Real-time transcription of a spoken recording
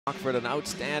Rockford, an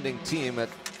outstanding team at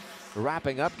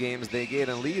wrapping up games they get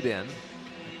a lead in.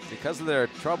 Because of their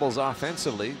troubles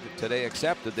offensively, today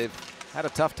accepted, they've had a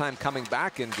tough time coming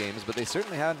back in games, but they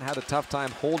certainly hadn't had a tough time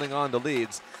holding on to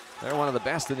leads. They're one of the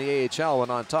best in the AHL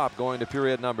when on top going to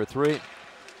period number 3.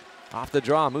 Off the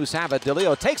draw, Moose have it.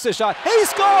 DeLeo takes a shot. He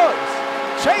scores!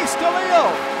 Chase DeLeo,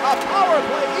 a power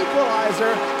play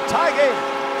equalizer, tie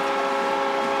game.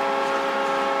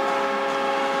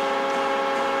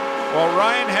 Well,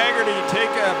 Ryan Haggerty take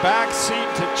a back seat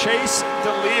to Chase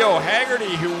DeLeo.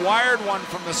 Haggerty, who wired one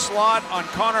from the slot on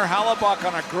Connor Hallebuck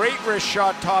on a great wrist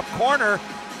shot top corner,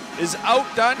 is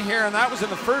outdone here, and that was in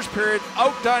the first period.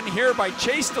 Outdone here by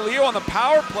Chase DeLeo on the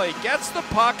power play. Gets the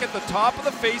puck at the top of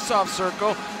the faceoff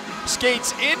circle,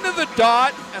 skates into the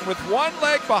dot, and with one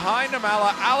leg behind him,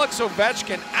 Alex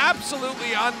Ovechkin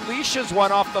absolutely unleashes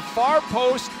one off the far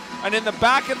post and in the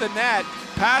back of the net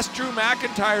past Drew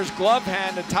McIntyre's glove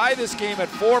hand to tie this game at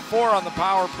 4-4 on the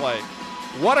power play.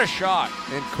 What a shot.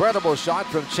 Incredible shot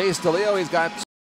from Chase DeLeo. He's got